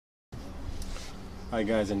Hi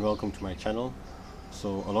guys, and welcome to my channel.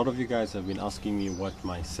 So a lot of you guys have been asking me what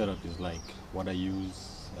my setup is like, what I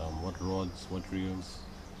use, what rods, what reels,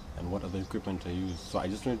 and what other equipment I use. So I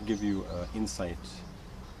just wanted to give you insight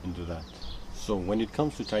into that. So when it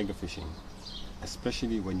comes to tiger fishing,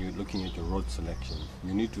 especially when you're looking at your rod selection,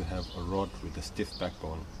 you need to have a rod with a stiff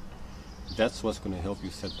backbone. That's what's going to help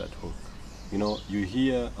you set that hook. You know, you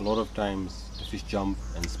hear a lot of times the fish jump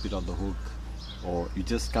and spit out the hook, or you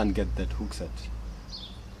just can't get that hook set.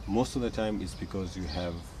 Most of the time it's because you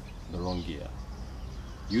have the wrong gear.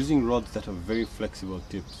 Using rods that have very flexible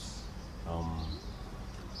tips,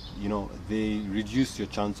 you know, they reduce your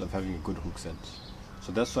chance of having a good hook set.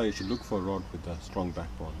 So that's why you should look for a rod with a strong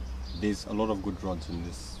backbone. There's a lot of good rods in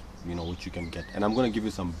this, you know, which you can get, and I'm going to give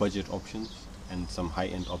you some budget options and some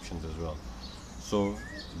high-end options as well. So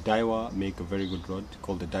Daiwa make a very good rod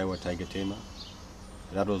called the Daiwa Tiger Tamer.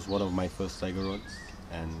 That was one of my first tiger rods,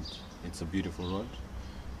 and it's a beautiful rod.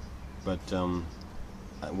 But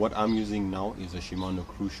what I'm using now is a Shimano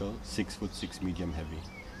Crucial 6'6" medium heavy.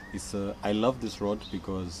 I love this rod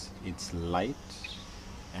because it's light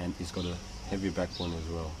and it's got a heavy backbone as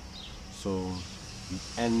well. So,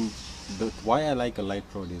 and why I like a light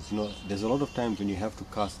rod is, you know, there's a lot of times when you have to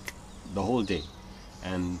cast the whole day,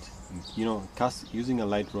 and you know, using a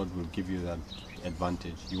light rod will give you that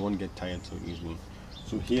advantage. You won't get tired so easily.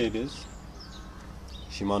 So here it is,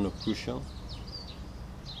 Shimano Crucial.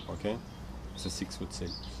 Okay, it's a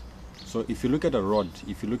 6'6". So if you look at a rod,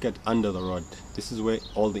 if you look at under the rod, this is where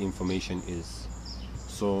all the information is.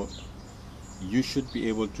 So you should be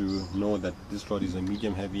able to know that this rod is a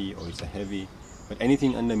medium heavy or it's a heavy, but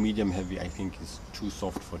anything under medium heavy I think is too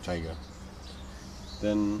soft for tiger.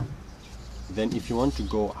 Then if you want to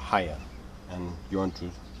go higher and you want to,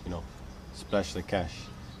 you know, splash the cash,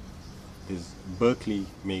 this Berkeley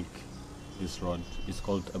make this rod. It's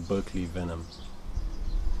called a Berkeley Venom.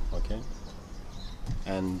 Okay,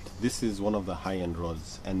 and this is one of the high-end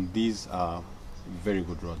rods, and these are very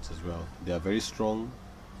good rods as well. They are very strong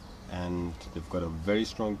and they've got a very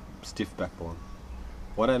strong stiff backbone.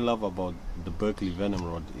 What I love about the Berkeley Venom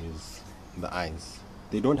rod is the eyes.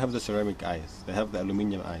 They don't have the ceramic eyes, they have the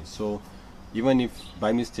aluminium eyes. So even if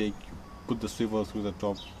by mistake you put the swivel through the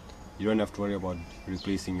top, you don't have to worry about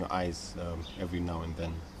replacing your eyes every now and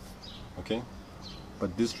then. Okay,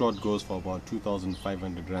 but this rod goes for about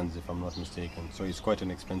 2,500 rands if I'm not mistaken. So it's quite an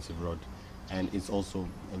expensive rod, and it's also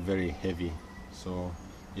very heavy. So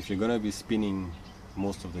if you're gonna be spinning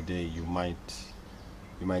most of the day, you might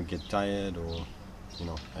get tired, or you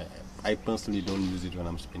know, I personally don't use it when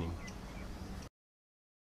I'm spinning.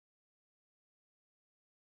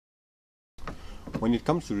 When it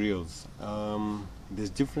comes to reels, there's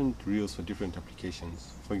different reels for different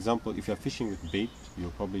applications. For example, if you're fishing with bait, you'll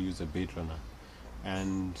probably use a bait runner.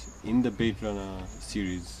 And in the bait runner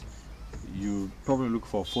series, you probably look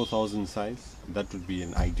for 4,000 size. That would be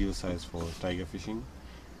an ideal size for tiger fishing.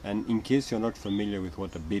 And in case you're not familiar with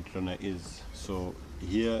what a bait runner is, so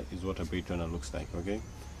here is what a bait runner looks like. Okay,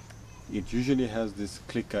 it usually has this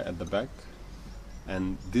clicker at the back,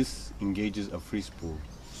 and this engages a free spool.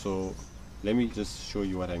 So let me just show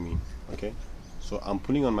you what I mean. Okay, so I'm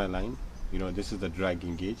pulling on my line, you know, this is the drag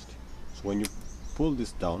engaged. So when you pull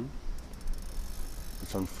this down,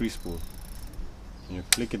 it's on free spool, and you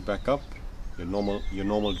flick it back up, your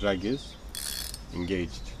normal drag is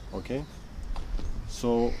engaged. Okay,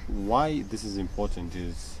 so why this is important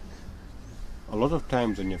is, a lot of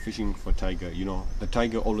times when you're fishing for tiger, you know, the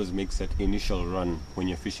tiger always makes that initial run when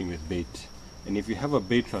you're fishing with bait, and if you have a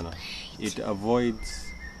bait runner, it avoids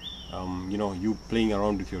you know, you playing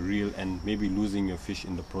around with your reel and maybe losing your fish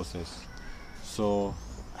in the process. So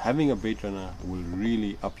having a bait runner will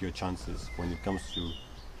really up your chances when it comes to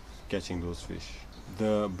catching those fish.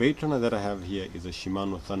 The bait runner that I have here is a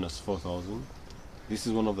Shimano Thanos 4000. This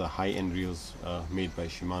is one of the high-end reels made by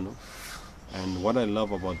Shimano, and what I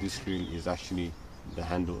love about this reel is actually the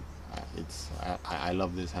handle. I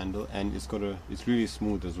love this handle, and it's really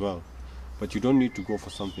smooth as well. But you don't need to go for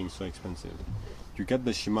something so expensive. You get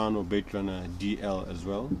the Shimano Bait Runner DL as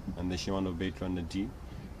well, and the Shimano Bait Runner D,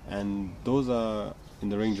 and those are in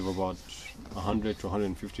the range of about $100 to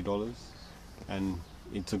 $150, and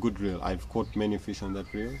it's a good reel. I've caught many fish on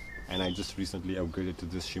that reel, and I just recently upgraded to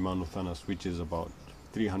this Shimano Thanos, which is about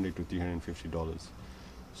 $300 to $350.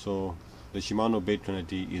 So the Shimano Bait Runner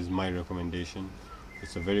D is my recommendation.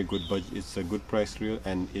 It's a very good budget, it's a good price reel,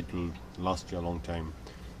 and it will last you a long time.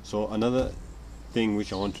 So another thing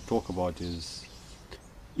which I want to talk about is,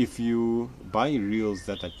 if you buy reels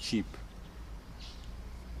that are cheap,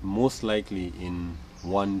 most likely in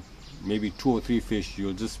one, maybe 2 or 3 fish,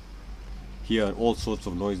 you'll just hear all sorts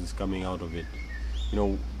of noises coming out of it. you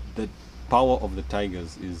know, the power of the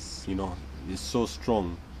tigers is, is so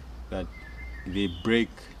strong that they break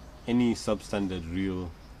any substandard reel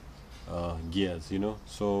gears,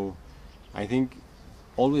 so I think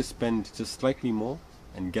always spend just slightly more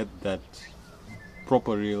and get that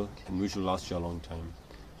proper reel, and which will last you a long time.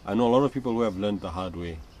 I know a lot of people who have learned the hard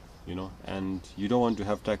way, and you don't want to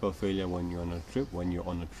have tackle failure when you're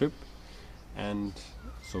on a trip, and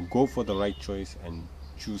so go for the right choice and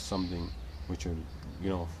choose something which are,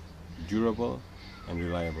 durable and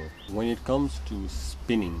reliable. When it comes to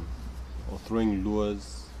spinning or throwing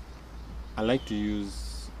lures, I like to use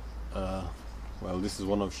well, this is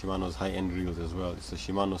one of Shimano's high-end reels as well. It's a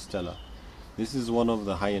Shimano Stella. This is one of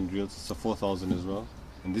the high-end reels. It's a 4000 as well,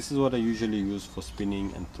 and this is what I usually use for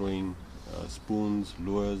spinning and throwing spoons,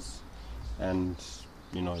 lures, and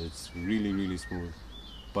it's really smooth.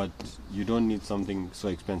 But you don't need something so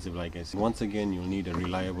expensive, like I said. Once again, you'll need a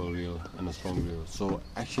reliable reel and a strong reel. So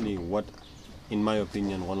actually, in my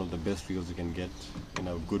opinion, one of the best reels you can get in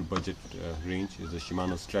a good budget range is the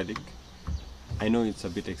Shimano Stratic. I know it's a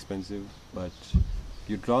bit expensive, but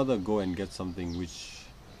you'd rather go and get something which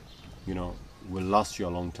will last you a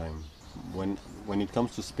long time. When it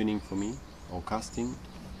comes to spinning for me or casting,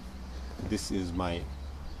 this is my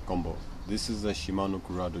combo. This is a Shimano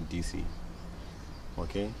Curado DC,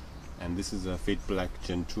 okay, and this is a Fate Black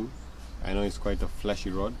Gen 2. I know it's quite a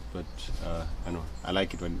flashy rod, but I know I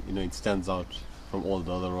like it when it stands out from all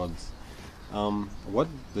the other rods. What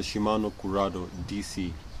the Shimano Curado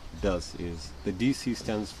DC does is, the DC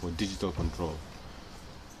stands for digital control.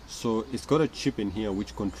 So it's got a chip in here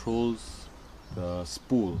which controls the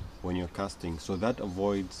spool when you're casting, so that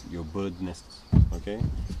avoids your bird nests, okay?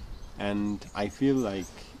 And I feel like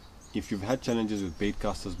if you've had challenges with bait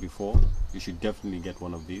casters before, you should definitely get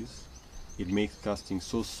one of these. It makes casting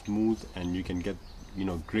so smooth, and you can get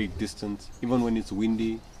great distance. Even when it's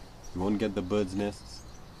windy, you won't get the bird's nests,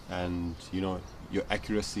 and your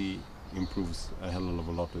accuracy improves a hell of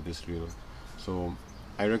a lot with this reel. So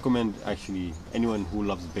I recommend actually anyone who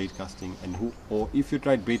loves bait casting, or if you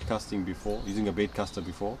tried bait casting before, using a bait caster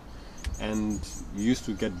before, and you used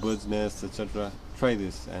to get bird's nests, etc., try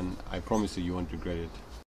this, and I promise you won't regret it.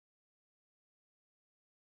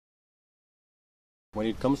 When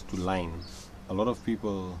it comes to line, a lot of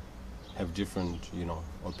people have different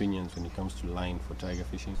opinions when it comes to line for tiger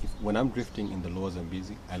fishing. When I'm drifting in the lower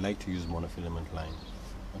Zambezi, I like to use monofilament line,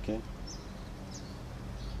 okay?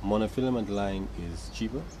 Monofilament line is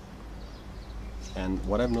cheaper, and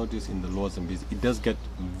what I've noticed in the lower Zambezi, it does get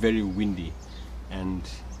very windy, and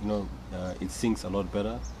it sinks a lot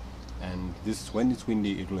better, and when it's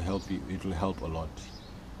windy, it will help a lot.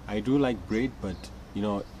 I do like braid, but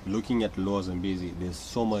looking at lower Zambezi, there's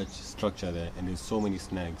so much structure there, and there's so many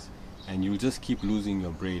snags, and you'll just keep losing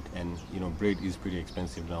your braid, and braid is pretty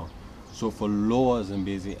expensive now. So for lower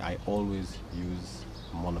Zambezi, I always use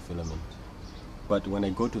monofilament. But when I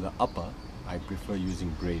go to the upper, I prefer using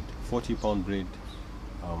braid. 40-pound braid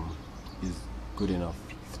is good enough.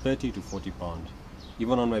 30 to 40 pound.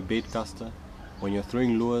 Even on my bait caster, when you're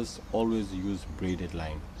throwing lures, always use braided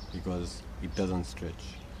line because it doesn't stretch.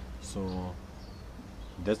 So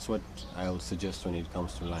that's what I'll suggest when it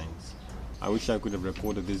comes to lines. I wish I could have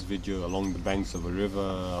recorded this video along the banks of a river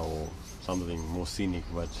or something more scenic,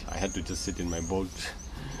 but I had to just sit in my boat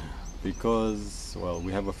because, well,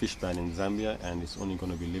 we have a fish ban in Zambia, and it's only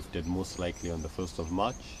going to be lifted most likely on the 1st of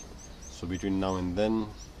March. So between now and then,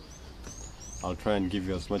 I'll try and give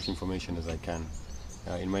you as much information as I can.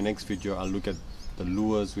 In my next video, I'll look at the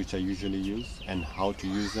lures which I usually use and how to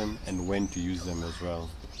use them and when to use them as well.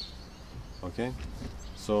 Okay,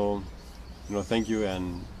 so thank you,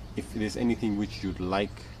 and if there's anything which you'd like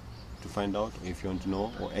to find out, if you want to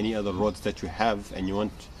know, or any other rods that you have and you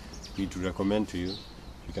want me to recommend to you,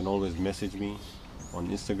 you can always message me on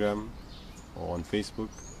Instagram or on Facebook,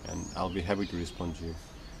 and I'll be happy to respond to you.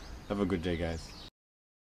 Have a good day, guys.